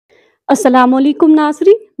अस्सलामुअलैकुम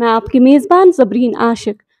नाज़रीन, मैं आपकी मेज़बान ज़बरीन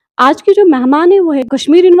आशिक। आज की जो मेहमान है वो है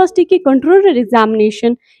कश्मीर यूनिवर्सिटी के कंट्रोलर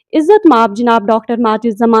एग्जामिनेशन इज़्ज़त माब जनाब डॉक्टर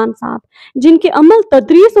माजिद ज़मान साहब, जिनके अमल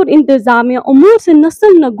तदरीस और इंतज़ामिया उमूर से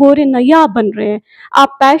नस्ल नगोरे नयाब बन रहे हैं।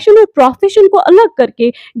 आप पैशन और प्रोफेशन को अलग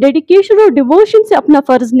करके डेडिकेशन और डिवोशन से अपना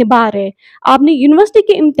फ़र्ज़ निभा रहे हैं। आपने यूनिवर्सिटी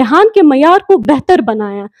के इम्तिहान के मयार को बेहतर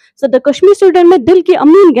बनाया। सदर कश्मीर स्टूडेंट में दिल की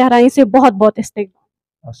अमीन गहराई से बहुत बहुत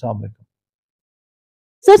इस्तक़बाल। अस्सलाम वालेकुम।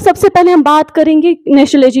 सर, सबसे पहले हम बात करेंगे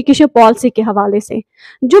नेशनल एजुकेशन पॉलिसी के हवाले से।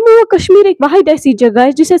 जम्मू व कश्मीर एक वाहिद ऐसी जगह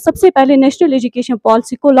है जिसे सबसे पहले नेशनल एजुकेशन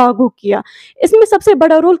पॉलिसी को लागू किया। इसमें सबसे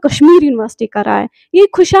बड़ा रोल कश्मीर यूनिवर्सिटी का रहा है। ये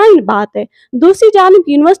खुशाइन बात है। दूसरी जानिब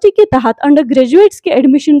यूनिवर्सिटी के तहत अंडर ग्रेजुएट्स के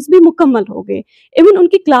एडमिशन्स भी मुकम्मल हो गए, इवन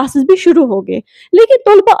उनकी क्लासेस भी शुरू हो गए। लेकिन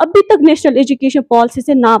तलबा अभी तक नेशनल एजुकेशन पॉलिसी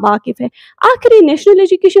से नावाकिफ है। आखिर ये नेशनल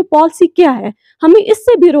एजुकेशन पॉलिसी क्या है? हमें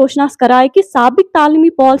इससे भी रोशनास कराए कि साबिक तालीमी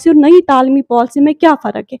पॉलिसी और नई तालीमी पॉलिसी में क्या फ़र्क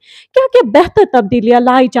है, क्या क्या बेहतर तब्दीलियाँ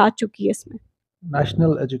लाई जा चुकी है इसमें।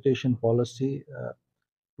 National Education Policy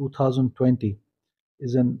 2020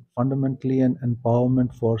 is fundamentally an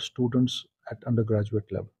empowerment for students at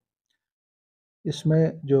undergraduate level.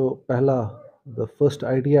 इसमें जो पहला the first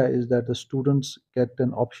idea is that the students get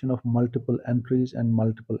an option of multiple entries and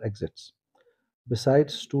multiple exits.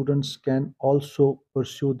 Besides, students can also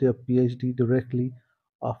pursue their PhD directly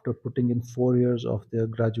after putting in 4 years of their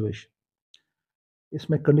graduation.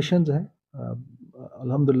 इसमें conditions हैं.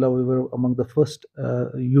 Alhamdulillah, we were among the first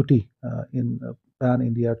UT in Pan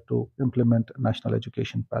India to implement national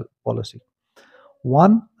education policy.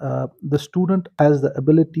 One, the student has the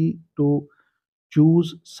ability to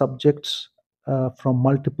choose subjects from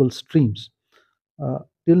multiple streams.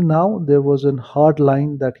 Till now, there was a hard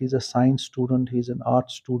line that he's a science student, he's an art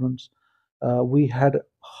student. We had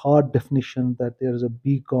hard definition that there is a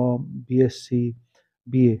BCom, BSc,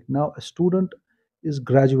 BA. Now, a student is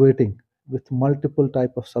graduating with multiple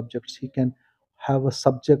type of subjects. He can have a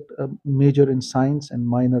subject a major in science and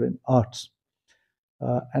minor in arts.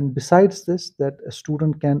 And besides this, that a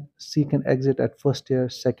student can seek an exit at first year,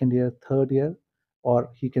 second year, third year,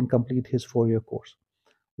 or he can complete his 4 year course.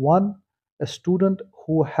 One, a student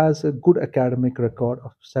who has a good academic record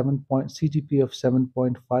of 7 point CGPA of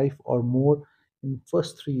 7.5 or more in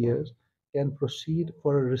first 3 years can proceed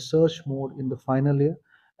for a research mode in the final year.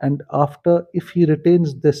 And after, if he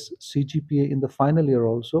retains this CGPA in the final year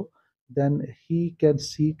also, then he can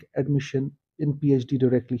seek admission in PhD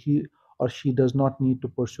directly. He or she does not need to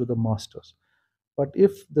pursue the masters. But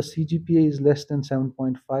if the CGPA is less than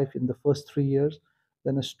 7.5 in the first 3 years,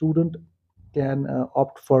 then a student can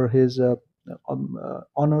opt for his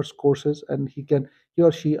honors courses, and he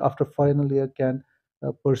or she after final year can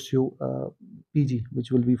pursue PG,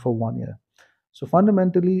 which will be for 1 year. So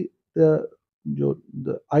fundamentally,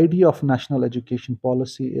 the idea of national education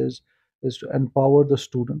policy is to empower the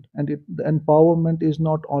student, and the empowerment is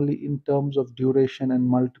not only in terms of duration and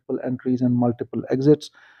multiple entries and multiple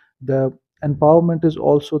exits. The empowerment is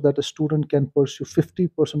also that a student can pursue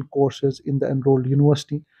 50% courses in the enrolled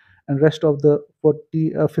university and rest of the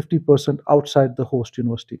 50% outside the host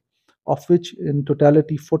university, of which in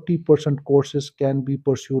totality 40% courses can be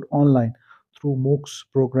pursued online through MOOCs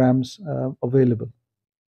programs available,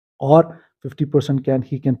 or 50%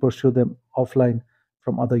 he can pursue them offline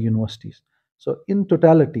from other universities. So in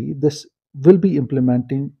totality, this will be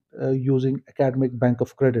implementing using academic bank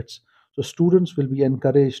of credits. So students will be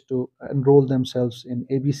encouraged to enroll themselves in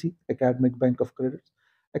ABC, academic bank of credits.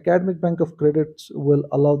 Academic bank of credits will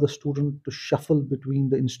allow the student to shuffle between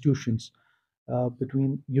the institutions,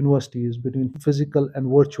 between universities, between physical and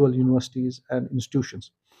virtual universities and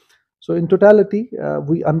institutions. So, in totality,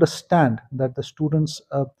 we understand that the students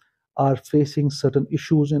are facing certain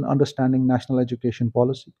issues in understanding national education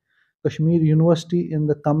policy. Kashmir University in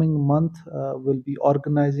the coming month will be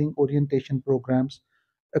organizing orientation programs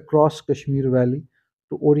across Kashmir Valley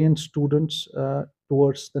to orient students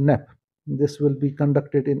towards the NEP. This will be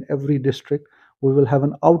conducted in every district. We will have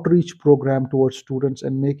an outreach program towards students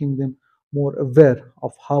and making them more aware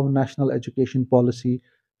of how national education policy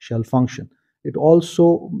shall function. It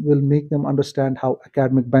also will make them understand how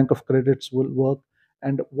academic bank of credits will work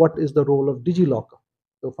and what is the role of Digilocker.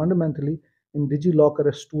 So fundamentally, in Digilocker,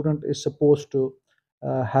 a student is supposed to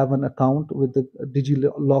have an account with the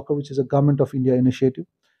Digilocker, which is a Government of India initiative.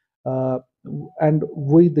 Uh, and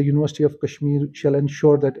we, the University of Kashmir, shall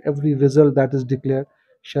ensure that every result that is declared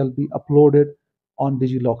shall be uploaded on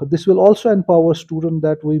Digilocker. This will also empower student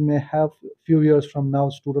that we may have few years from now,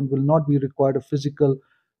 student will not be required a physical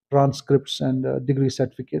transcripts and degree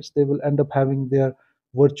certificates. They will end up having their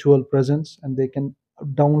virtual presence, and they can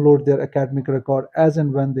download their academic record as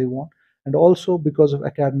and when they want. And also because of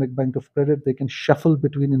academic bank of credit, they can shuffle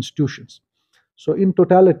between institutions. So in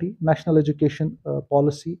totality, national education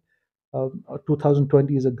policy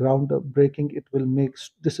 2020 is a groundbreaking. It will make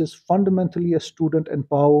this is fundamentally a student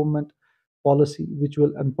empowerment policy which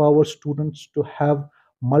will empower students to have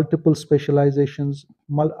multiple specializations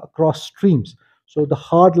across streams. So the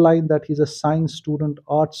hard line that he's a science student,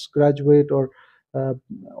 arts graduate, uh,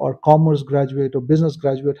 or commerce graduate or business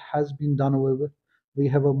graduate has been done away with. We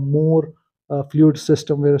have a more fluid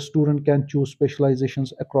system where a student can choose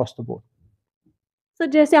specializations across the board. Sir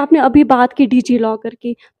जैसे आपने अभी बात की digi locker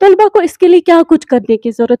की, तलबा को इसके लिए क्या कुछ करने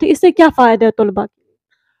की ज़रूरत है? इससे क्या फ़ायदा है तलबा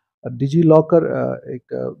के? डिजी लॉकर एक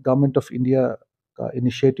गवर्नमेंट ऑफ इंडिया का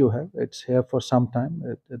इनिशिएटिव है. It's here for some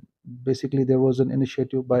time. Basically there was an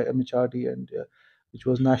initiative by MHRD and which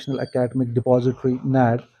was National Academic Depository,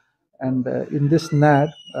 NAD. And in this NAD,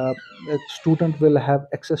 a student will have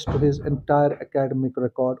access to his entire academic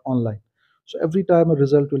record online. So every time a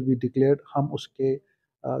result will be declared, हम उसके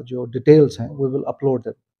जो details हैं we will upload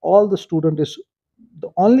them. All the student is The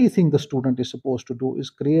only thing the student is supposed to do is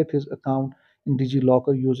create his account in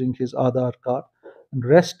Digilocker using his Aadhaar card, and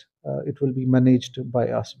rest it will be managed by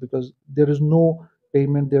us, because there is no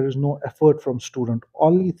payment, there is no effort from student.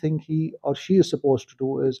 Only thing he or she is supposed to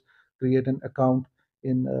do is create an account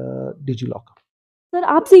in Digilocker. Sir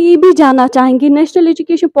आपसे ये भी जानना चाहेंगे national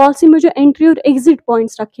education policy में जो entry और exit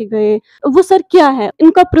points रखे गए हैं, वो सर क्या है?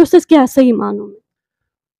 इनका प्रोसेस क्या है सही मानों में?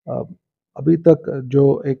 अभी तक जो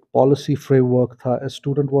एक पॉलिसी फ्रेमवर्क था, a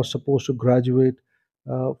student was supposed to graduate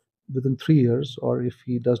within 3 years, or if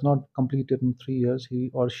he does not complete it in 3 years, he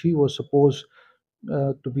or she was supposed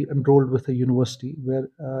to be enrolled with a university where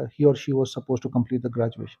he or she was supposed to complete the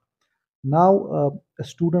graduation. Now, a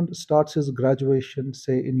student starts his graduation,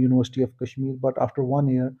 say in University of Kashmir, but after 1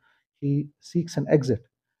 year, he seeks an exit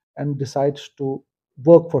and decides to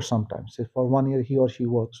work for some time. Say for 1 year, he or she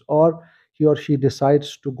works, or he or she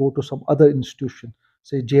decides to go to some other institution,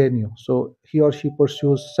 say JNU. So he or she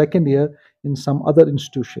pursues second year in some other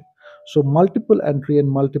institution. So multiple entry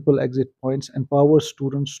and multiple exit points empower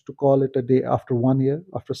students to call it a day after 1 year,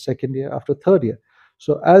 after second year, after third year.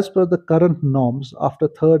 So as per the current norms, after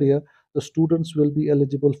third year, the students will be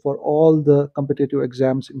eligible for all the competitive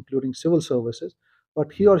exams, including civil services,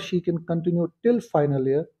 but he or she can continue till final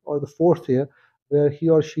year or the fourth year, where he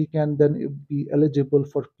or she can then be eligible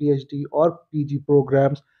for PhD or PG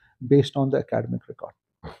programs based on the academic record.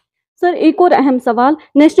 Sir एक और अहम सवाल,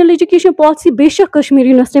 national education policy बेशक Kashmir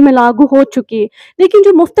university में लागू हो चुकी है, लेकिन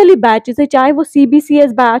जो मुख्तलिफ बैचेस है, चाहे वो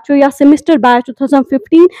CBCS बैच हो या सेमेस्टर बैच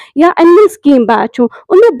 2015 या एनुअल स्कीम बैच हो,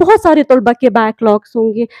 उनमें बहुत सारे तलबा के बैकलॉग्स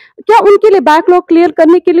होंगे। क्या उनके लिए बैकलॉग क्लियर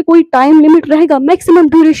करने के लिए कोई टाइम लिमिट रहेगा? मैक्सिमम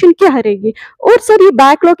ड्यूरेशन क्या रहेगी? और सर ये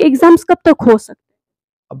बैकलॉग एग्जाम्स कब तक हो सकते?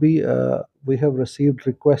 Abhi, we have received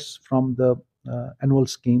requests from the annual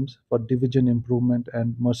schemes for division improvement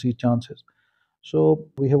and mercy chances. So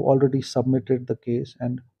we have already submitted the case,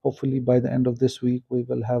 and hopefully by the end of this week, we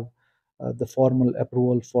will have the formal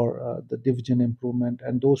approval for the division improvement.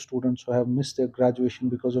 And those students who have missed their graduation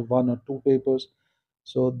because of one or two papers,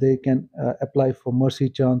 so they can apply for mercy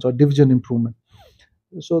chance or division improvement.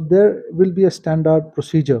 So there will be a standard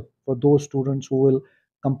procedure for those students who will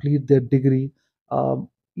complete their degree,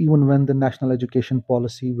 even when the national education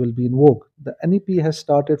policy will be in vogue. The NEP has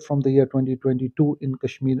started from the year 2022 in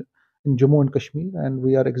Kashmir, in Jammu and Kashmir, and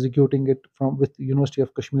we are executing it from with the University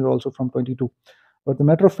of Kashmir also from 22. But the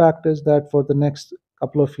matter of fact is that for the next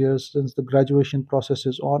couple of years, since the graduation process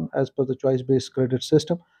is on as per the choice-based credit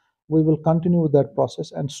system, we will continue with that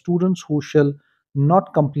process, and students who shall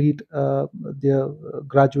not complete their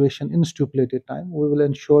graduation in stipulated time, we will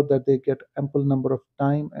ensure that they get ample number of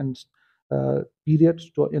time and periods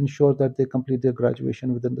to ensure that they complete their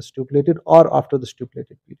graduation within the stipulated or after the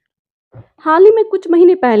stipulated period. हाल ही में कुछ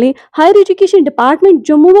महीने पहले higher education department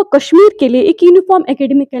Jammu व कश्मीर के लिए एक uniform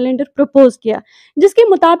academic calendar propose किया, जिसके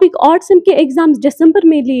मुताबिक ऑड सेम के एग्जाम्स दिसंबर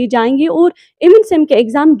में लिए जाएंगे और इवन सेम के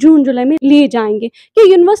एग्जाम जून जुलाई में लिए जाएंगे। क्या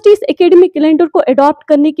यूनिवर्सिटी इस एकेडमिक कैलेंडर को अडॉप्ट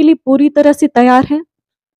करने के लिए पूरी तरह से तैयार है?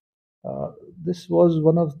 This was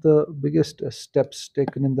one of the biggest steps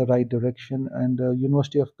taken in the right direction, and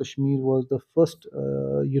University of Kashmir was the first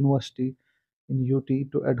university in UT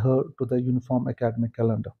to adhere to the uniform academic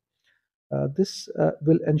calendar. This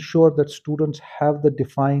will ensure that students have the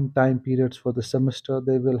defined time periods for the semester.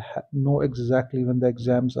 They will know exactly when the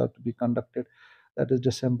exams are to be conducted, that is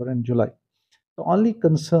December and July. The only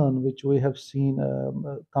concern which we have seen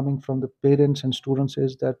coming from the parents and students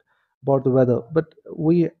is that about the weather. But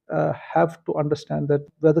we have to understand that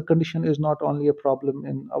weather condition is not only a problem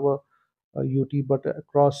in our UT but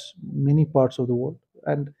across many parts of the world.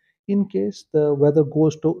 And in case the weather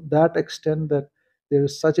goes to that extent that there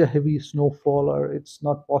is such a heavy snowfall or it's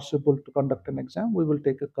not possible to conduct an exam, we will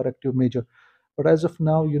take a corrective measure. But as of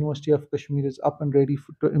now, University of Kashmir is up and ready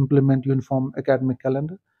to implement uniform academic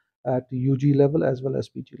calendar at UG level as well as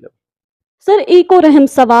PG level. Sir एक और अहम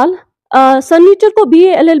सवाल, सनीचर को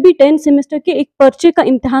BA LLB 10 semester के एक पर्चे का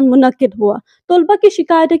इम्तिहान मुनक्किद हुआ। तलबा की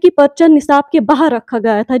शिकायत है कि पर्चा निसाब के बाहर रखा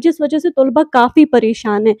गया था, जिस वजह से तलबा काफ़ी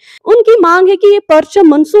परेशान है। उनकी मांग है कि ये पर्चा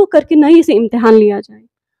मनसूख करके नई से इम्तिहान लिया जाए।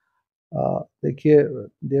 देखिए,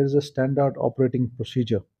 there is a standard operating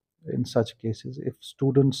procedure in such cases. If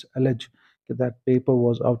students allege that paper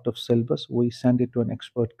was out of syllabus, we send it to an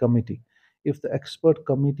expert committee. If the expert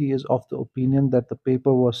committee is of the opinion that the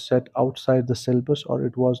paper was set outside the syllabus or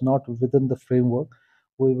it was not within the framework,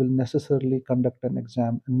 we will necessarily conduct an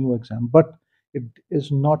exam, a new exam. But it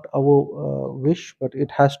is not our wish, but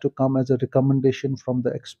it has to come as a recommendation from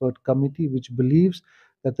the expert committee, which believes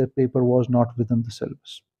that the paper was not within the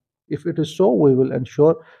syllabus. If it is so, we will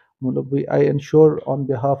ensure, I ensure on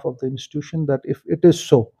behalf of the institution that if it is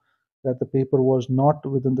so, that the paper was not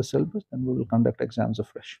within the syllabus, then we will conduct exams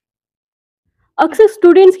afresh. अक्सर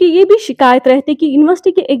students की ये भी शिकायत रहती है कि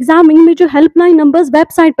university के examining में जो हेल्पलाइन नंबर्स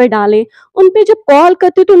वेबसाइट पर डालें, उन पे जब कॉल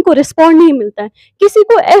करते तो उनको रिस्पॉन्ड नहीं मिलता है। किसी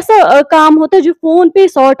को ऐसा काम होता है जो फ़ोन पे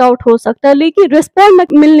सॉर्ट आउट हो सकता है, लेकिन रिस्पॉन्ड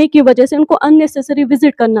न मिलने की वजह से उनको अननेसेसरी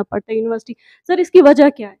विजिट करना पड़ता है यूनिवर्सिटी। सर इसकी वजह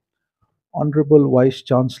क्या है? Honorable Vice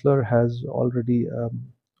Chancellor has already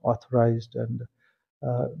authorized and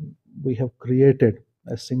uh, we have created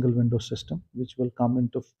a single window system which will come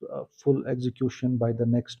into full execution by the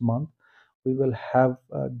next month. We will have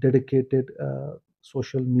a dedicated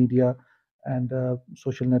social media and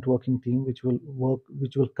social networking team which will work,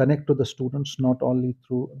 which will connect to the students not only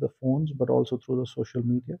through the phones but also through the social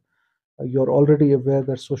media. You're already aware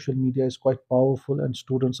that social media is quite powerful and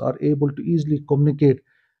students are able to easily communicate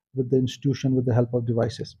with the institution with the help of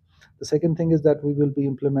devices. The second thing is that we will be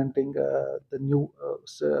implementing the new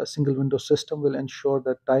single window system will ensure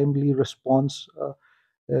that timely response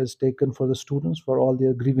is taken for the students for all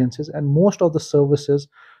their grievances, and most of the services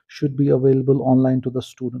should be available online to the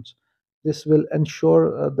students. This will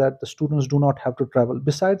ensure that the students do not have to travel.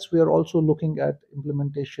 Besides, we are also looking at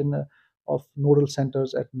implementation of nodal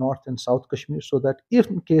centers at North and South Kashmir, so that if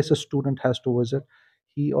in case a student has to visit,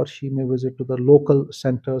 he or she may visit to the local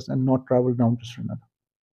centers and not travel down to Srinagar.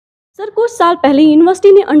 Sir कुछ साल पहले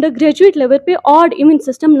university ने under graduate level पे odd even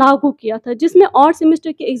system लागू किया था, जिसमें odd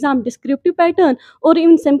semester के एग्जाम डिस्क्रिप्टिव पैटर्न और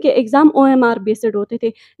इवन सेम के एग्जाम OMR बेस्ड होते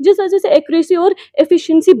थे, जिस वजह से एक्यूरेसी और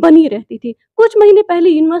एफिशिएंसी बनी रहती थी। कुछ महीने पहले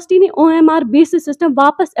यूनिवर्सिटी ने OMR बेस्ड सिस्टम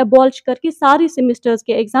वापस एबॉलिश करके सारे सेमेस्टर्स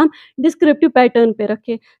के एग्जाम डिस्क्रिप्टिव पैटर्न पे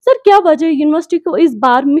रखे। सर क्या वजह यूनिवर्सिटी को इस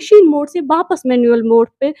बार मशीन मोड से वापस मैनुअल मोड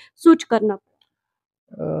पे स्विच करना?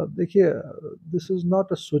 देखिए, this is not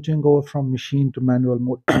a switching over from machine to manual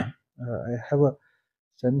mode. I have a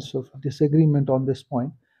sense of disagreement on this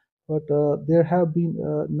point, but there have been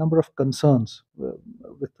a number of concerns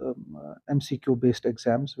with MCQ based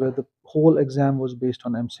exams where the whole exam was based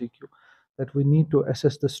on MCQ, that we need to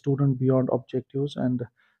assess the student beyond objectives and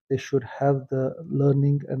they should have the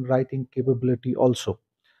learning and writing capability also.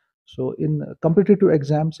 So in competitive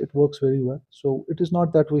exams, it works very well. So it is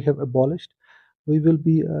not that we have abolished. We will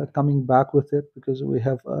be coming back with it because we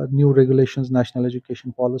have new regulations, national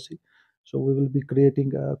education policy. So we will be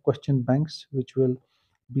creating question banks which will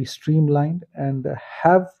be streamlined and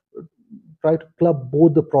have try to club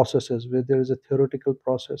both the processes where there is a theoretical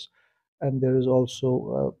process and there is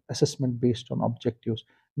also assessment based on objectives.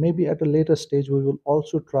 Maybe at a later stage we will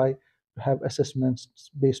also try to have assessments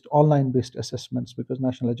based online based assessments because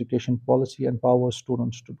national education policy empowers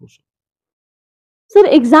students to do so. Sir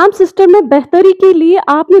exam system में बेहतरी के लिए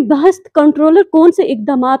आपने बहस controller कौन से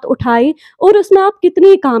इकदामात उठाए और उसमें आप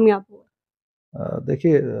कितने कामयाब हुए?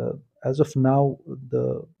 देखिए, एज ऑफ नाउ द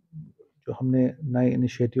जो हमने नए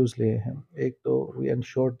इनिशिएटिव्स लिए हैं, एक तो we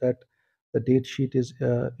ensure that the date sheet is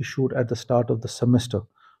issued at the start of the semester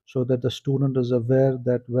so that the student is aware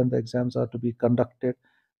that when the exams are to be conducted,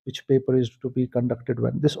 which paper is to be conducted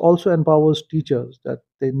when. This also empowers teachers that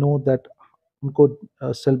they know that उनको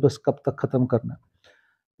syllabus कब तक खत्म करना है.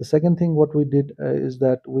 The second thing what we did is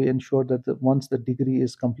that we ensure that once the degree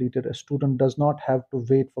is completed, a student does not have to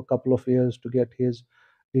wait for a couple of years to get his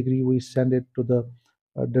degree. We send it to the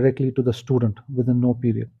directly to the student within no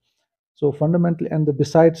period. So fundamentally, and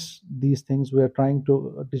besides these things, we are trying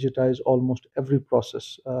to digitize almost every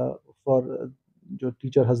process for जो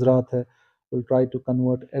teacher हजरात है, will try to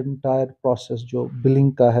convert entire process जो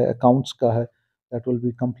billing का है, accounts का है, that will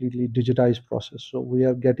be completely digitized process. So we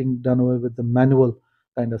are getting done away with the manual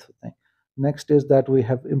kind of a thing. Next is that we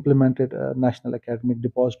have implemented a national academic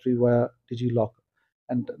depository via Digilocker,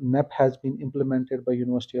 and NEP has been implemented by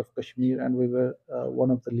University of Kashmir, and we were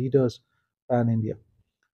one of the leaders pan India.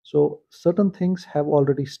 So certain things have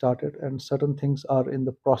already started, and certain things are in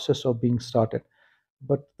the process of being started.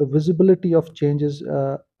 But the visibility of changes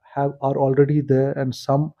have are already there, and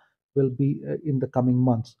some will be in the coming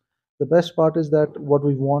months. The best part is that what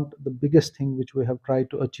we want, the biggest thing which we have tried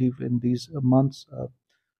to achieve in these months,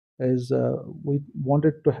 is we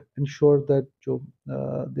wanted to ensure that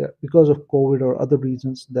because of COVID or other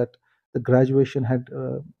reasons, that the graduation had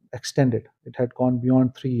extended. It had gone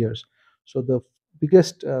beyond 3 years. So the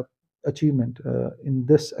biggest achievement in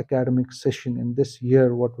this academic session, in this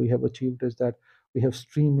year, what we have achieved is that we have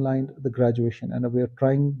streamlined the graduation, and we are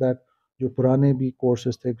trying that जो पुराने भी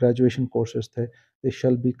courses थे, graduation courses थे, they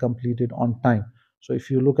shall be completed on time. So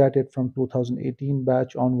if you look at it from 2018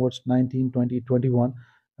 batch onwards, 19, 20, 21,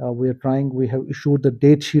 we have issued the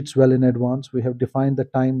date sheets well in advance. We have defined the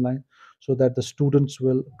timeline so that the students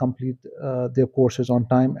will complete their courses on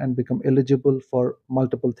time and become eligible for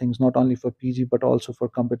multiple things, not only for PG but also for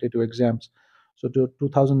competitive exams. So to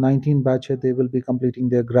 2019 batch, they will be completing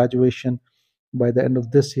their graduation by the end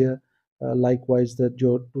of this year. Likewise, the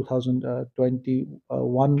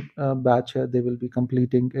 2021 batch, they will be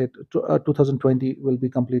completing it. 2020 will be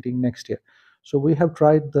completing next year. So we have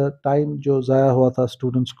tried the time जो ज़ाया हुआ था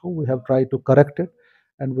students को, we have tried to correct it,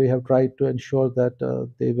 and we have tried to ensure that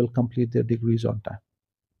they will complete their degrees on time.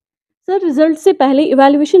 Sir result से पहले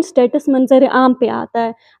evaluation status मंजर आम पे आता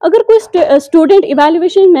है। अगर कोई स्टूडेंट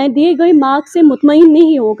इवैल्यूएशन में दिए गए मार्क्स से मुतमईन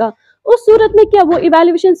नहीं होगा, उस सूरत में क्या वो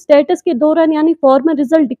इवैल्यूएशन स्टेटस के दौरान यानी फॉर्मल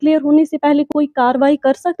रिजल्ट डिक्लेयर होने से पहले कोई कार्रवाई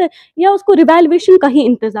कर सकता है या उसको रिवैल्यूएशन का ही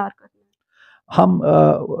इंतजार करना है?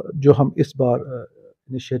 हम इस बार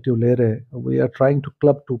इनिशिएटिव ले रहे हैं, we are trying to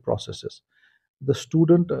club two processes. The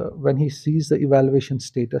student, when he sees the evaluation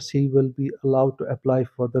status, he will be allowed to apply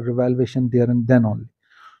for the revaluation there and then only.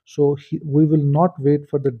 So we will not wait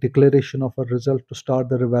for the declaration of a result to start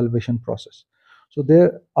the revaluation process. So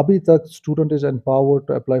there, abhi tak student is empowered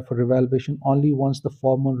to apply for revaluation only once the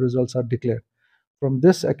formal results are declared. From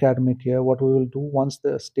this academic year, what we will do, once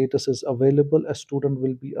the status is available, a student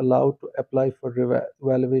will be allowed to apply for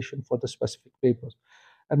evaluation for the specific papers.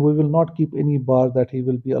 And we will not keep any bar that he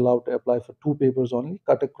will be allowed to apply for two papers only,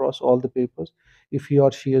 cut across all the papers if he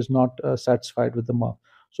or she is not satisfied with the mark.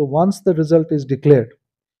 So once the result is declared,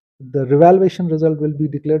 the revaluation result will be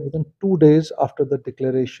declared within 2 days after the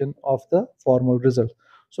declaration of the formal result.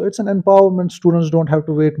 So it's an empowerment. Students don't have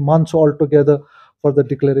to wait months altogether for the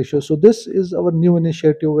declaration. So this is our new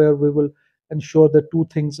initiative where we will ensure that two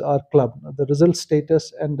things are clubbed: the result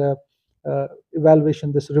status and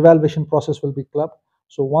evaluation. This revaluation process will be clubbed.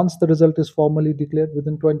 So once the result is formally declared,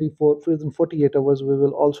 within 48 hours, we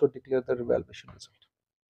will also declare the revaluation result.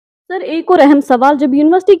 Sir एक और अहम सवाल, जब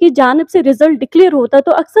university की जानिब से result declare होता है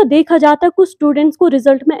तो अक्सर देखा जाता है कुछ स्टूडेंट्स को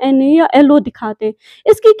रिजल्ट में एनए या एलओ दिखाते हैं।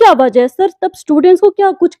 इसकी क्या वजह है सर? तब स्टूडेंट्स को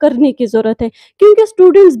क्या कुछ करने की ज़रूरत है? क्योंकि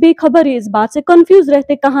स्टूडेंट्स बेखबर है, इस बात से कंफ्यूज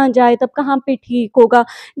रहते कहाँ जाए, तब कहाँ पे ठीक होगा,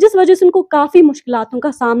 जिस वजह से उनको काफ़ी मुश्किलातों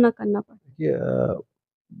का सामना करना पड़ता है।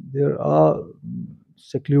 There are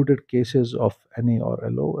secluded cases of NA or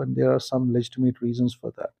LO, and there are some legitimate reasons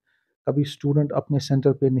for that. कभी student अपने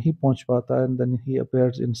center पे नहीं पहुंच पाता है, and then he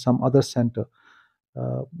appears in some other center.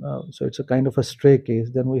 So it's a kind of a stray case.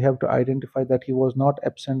 Then we have to identify that he was not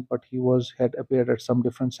absent, but had appeared at some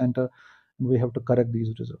different center, and we have to correct these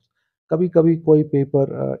results. कभी कभी कोई paper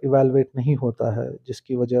evaluate नहीं होता है,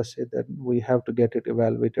 जिसकी वजह से then we have to get it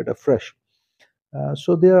evaluated afresh.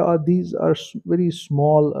 So these are very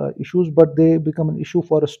small issues, but they become an issue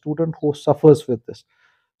for a student who suffers with this.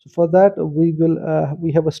 So for that,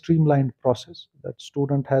 we have a streamlined process that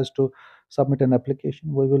student has to submit an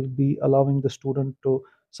application. We will be allowing the student to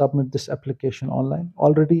submit this application online.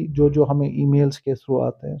 Already जो हमें emails के through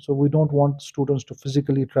आते हैं, so we don't want students to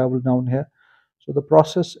physically travel down here. So the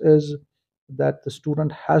process is that the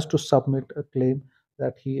student has to submit a claim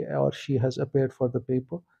that he or she has appeared for the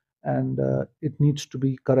paper, and it needs to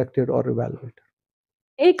be corrected or evaluated.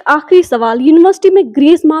 एक आखिरी सवाल, university में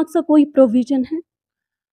grace marks का कोई provision है?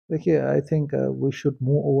 देखिए, I think we should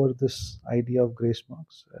move over this idea of grace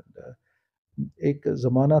marks. And एक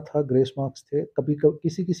ज़माना था ग्रेस मार्क्स थे, कभी कभी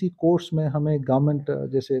किसी किसी कोर्स में हमें गवर्नमेंट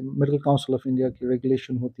जैसे मेडिकल काउंसिल ऑफ इंडिया की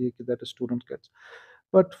रेगुलेशन होती है कि that student gets,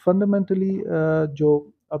 but fundamentally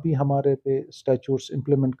जो अभी हमारे पे स्टैचूट्स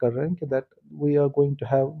इम्प्लीमेंट कर रहे हैं कि that we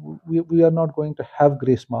are not going to have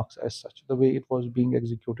grace marks as such the way it was being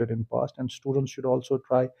executed in past, and students should also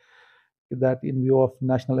try that in view of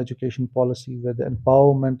national education policy where the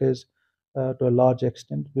empowerment is to a large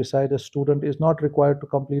extent. Besides, a student is not required to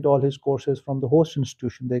complete all his courses from the host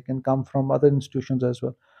institution. They can come from other institutions as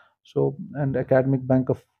well. So, and Academic Bank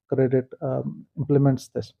of Credit implements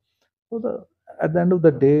this. So, at the end of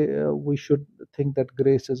the day, we should think that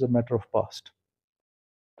grace is a matter of past.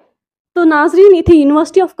 तो नाजरीन, ये थी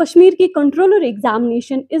university of Kashmir की controller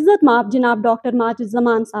examination इज़्ज़त माब जनाब doctor Majid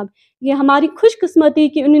ज़मान साहब। ये हमारी खुशकिस्मती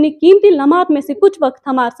कि उन्होंने कीमती लम्हात में से कुछ वक्त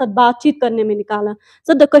हमारे साथ बातचीत करने में निकाला।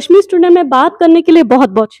 सो द कश्मीर स्टूडेंट में बात करने के लिए बहुत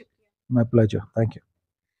बहुत शुक्रिया। My pleasure, thank you.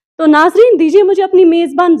 तो नाजरीन, दीजिए मुझे अपनी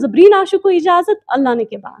मेज़बान ज़बरीन आशू को इजाज़त। अल्लाह ने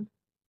के बाद।